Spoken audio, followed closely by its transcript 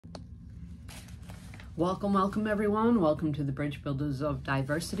Welcome everyone. Welcome to the Bridge Builders of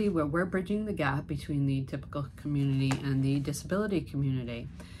Diversity, where we're bridging the gap between the typical community and the disability community.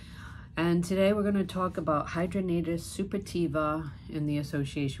 And today we're going to talk about hidradenitis suppurativa in the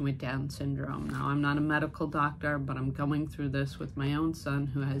association with Down syndrome. Now, I'm not a medical doctor, but I'm going through this with my own son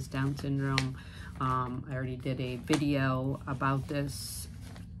who has Down syndrome. I already did a video about this.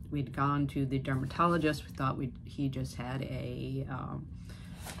 We'd gone to the dermatologist. We thought he just had a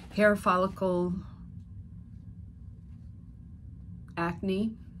hair follicle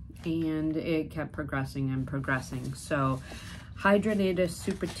acne, and it kept progressing and progressing. So hidradenitis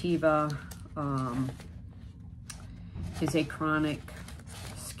suppurativa is a chronic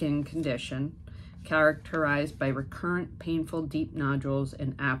skin condition characterized by recurrent painful deep nodules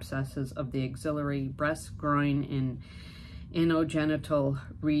and abscesses of the axillary, breast, groin, and anogenital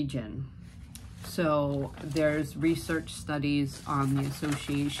region. So there's research studies on the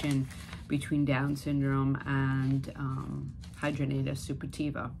association between Down syndrome and hidradenitis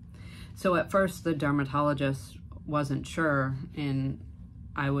suppurativa. So at first the dermatologist wasn't sure, and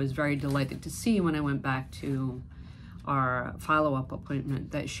I was very delighted to see when I went back to our follow-up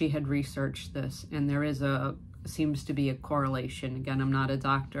appointment that she had researched this, and there is seems to be a correlation. Again, I'm not a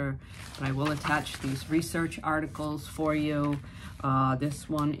doctor, but I will attach these research articles for you. This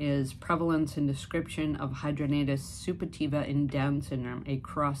one is Prevalence and Description of Hidradenitis Suppurativa in Down Syndrome, a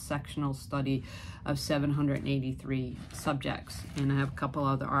cross-sectional study of 783 subjects. And I have a couple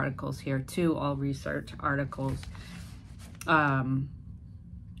other articles here too, all research articles.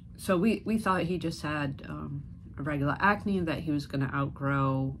 So we thought he just had a regular acne that he was going to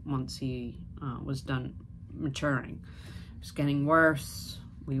outgrow once he was done maturing. It was getting worse.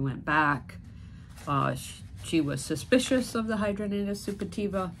 We went back. She was suspicious of the hidradenitis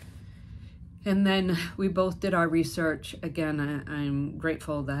suppurativa, and then we both did our research. Again, I'm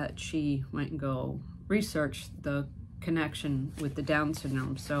grateful that she went and go research the connection with the Down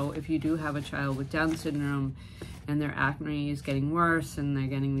syndrome. So if you do have a child with Down syndrome and their acne is getting worse and they're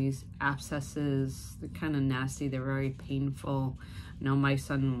getting these abscesses, they're kind of nasty, they're very painful. I know my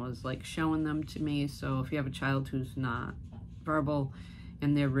son was like showing them to me. So if you have a child who's not verbal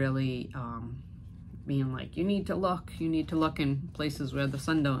and they're really being like, you need to look in places where the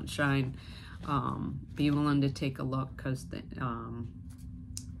sun don't shine, be willing to take a look, because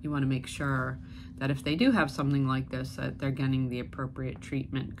you want to make sure that if they do have something like this, that they're getting the appropriate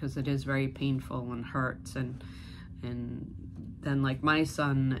treatment, because it is very painful and hurts. And then, like, my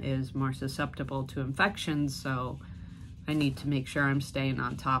son is more susceptible to infections, so I need to make sure I'm staying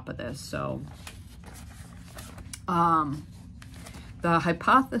on top of this. So the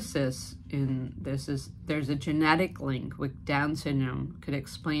hypothesis in this is there's a genetic link with Down syndrome could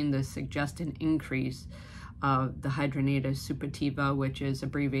explain the suggested increase of the hidradenitis suppurativa, which is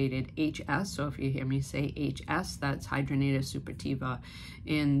abbreviated HS. So if you hear me say HS, that's hidradenitis suppurativa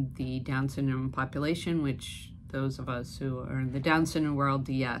in the Down syndrome population, which those of us who are in the Down syndrome world,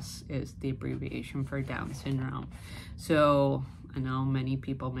 DS is the abbreviation for Down syndrome. So I know many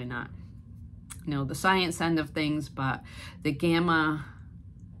people may not know the science end of things, but the gamma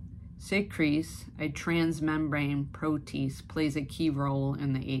secrese, a transmembrane protease, plays a key role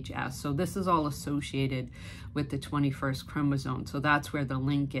in the HS. So this is all associated with the 21st chromosome. So that's where the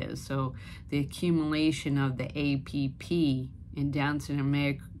link is. So the accumulation of the APP in Down syndrome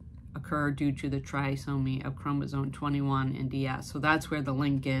may occur due to the trisomy of chromosome 21 in DS. So that's where the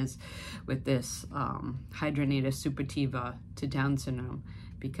link is with this hidradenitis suppurativa to Down syndrome,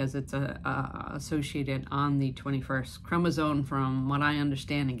 because it's associated on the 21st chromosome from what I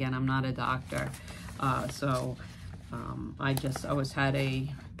understand. Again, I'm not a doctor. I just always had a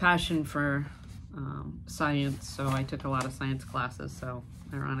passion for science, so I took a lot of science classes. So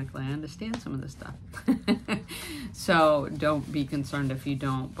ironically, I understand some of this stuff. So don't be concerned if you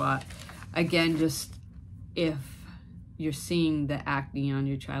don't. But again, just if you're seeing the acne on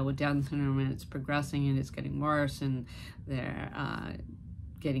your child with Down syndrome and it's progressing and it's getting worse and they're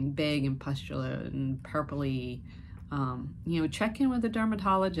getting big and pustular and purpley, check in with a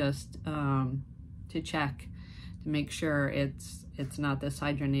dermatologist to check to make sure it's not this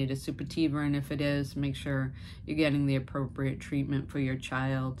hidradenitis suppurativa, and if it is, make sure you're getting the appropriate treatment for your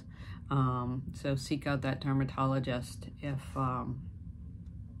child. So seek out that dermatologist if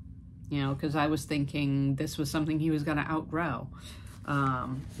because I was thinking this was something he was going to outgrow.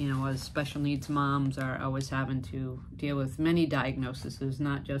 As special needs moms are always having to deal with many diagnoses,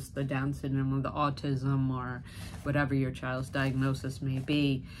 not just the Down syndrome or the autism or whatever your child's diagnosis may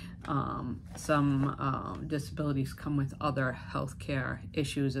be. Some disabilities come with other healthcare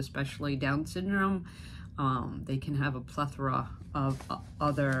issues, especially Down syndrome. They can have a plethora of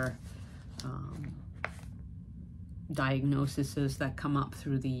other diagnoses that come up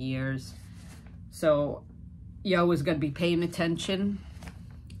through the years. So you always got to be paying attention.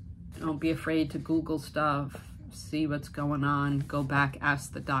 Don't be afraid to Google stuff, see what's going on, go back,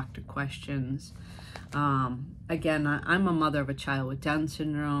 ask the doctor questions. Again, I'm a mother of a child with Down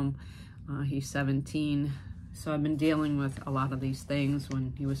syndrome. He's 17. So I've been dealing with a lot of these things.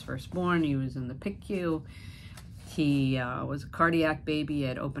 When he was first born, he was in the PICU. He was a cardiac baby. He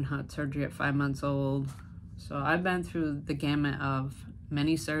had open heart surgery at 5 months old. So I've been through the gamut of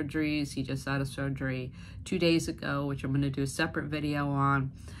many surgeries. He just had a surgery 2 days ago, which I'm going to do a separate video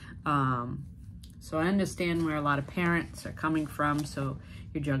on. So I understand where a lot of parents are coming from. So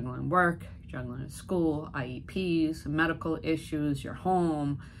you're juggling work, you're juggling school, IEPs, medical issues, your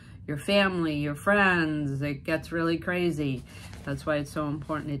home, your family, your friends. It gets really crazy. That's why it's so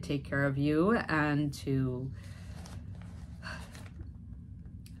important to take care of you and to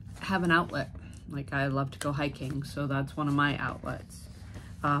have an outlet. Like, I love to go hiking, so that's one of my outlets.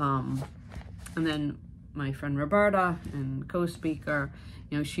 And then my friend Roberta, and co-speaker,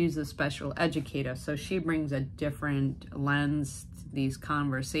 you know, she's a special educator, so she brings a different lens to these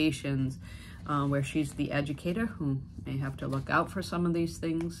conversations, where she's the educator who may have to look out for some of these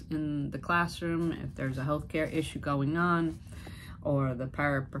things in the classroom if there's a healthcare issue going on, or the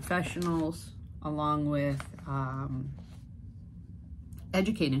paraprofessionals, along with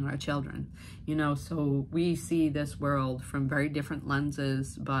educating our children. You know, so we see this world from very different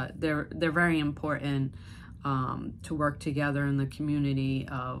lenses, but they're very important to work together in the community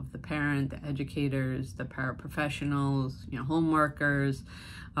of the parent, the educators, the paraprofessionals, you know, home workers,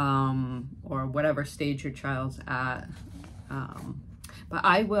 or whatever stage your child's at. But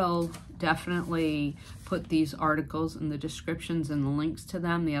I will definitely put these articles in the descriptions and the links to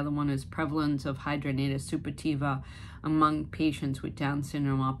them. The other one is Prevalence of Hidradenitis Suppurativa Among Patients with Down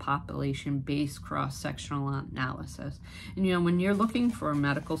Syndrome, a Population-Based Cross-Sectional Analysis. And, you know, when you're looking for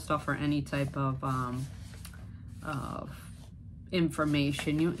medical stuff or any type of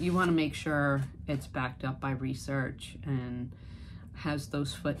information, you want to make sure it's backed up by research and has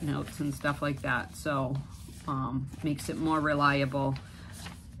those footnotes and stuff like that. So makes it more reliable.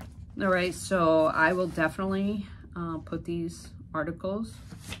 All right, so I will definitely put these articles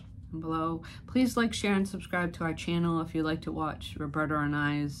below. Please like, share, and subscribe to our channel if you'd like to watch Roberta and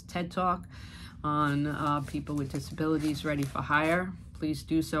I's TED Talk on people with disabilities ready for hire. Please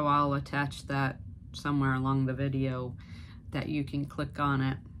do so. I'll attach that somewhere along the video that you can click on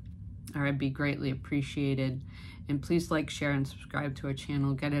it. All right, be greatly appreciated. And please like, share, and subscribe to our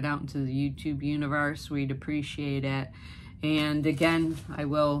channel. Get it out into the YouTube universe. We'd appreciate it. And again, I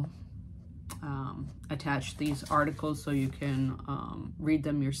will attach these articles so you can read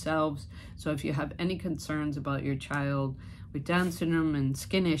them yourselves. So if you have any concerns about your child with Down syndrome and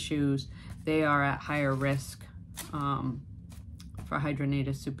skin issues, they are at higher risk for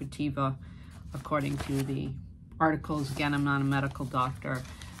hidradenitis suppurativa, according to the articles. Again, I'm not a medical doctor.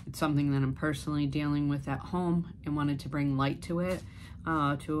 It's something that I'm personally dealing with at home and wanted to bring light to it,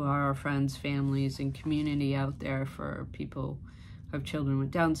 to our friends, families, and community out there for people who have children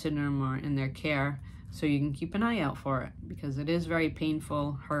with Down syndrome or in their care, so you can keep an eye out for it, because it is very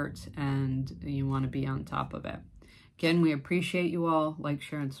painful, hurts, and you want to be on top of it. Again, we appreciate you all. Like,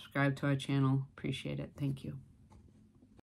 share, and subscribe to our channel. Appreciate it. Thank you.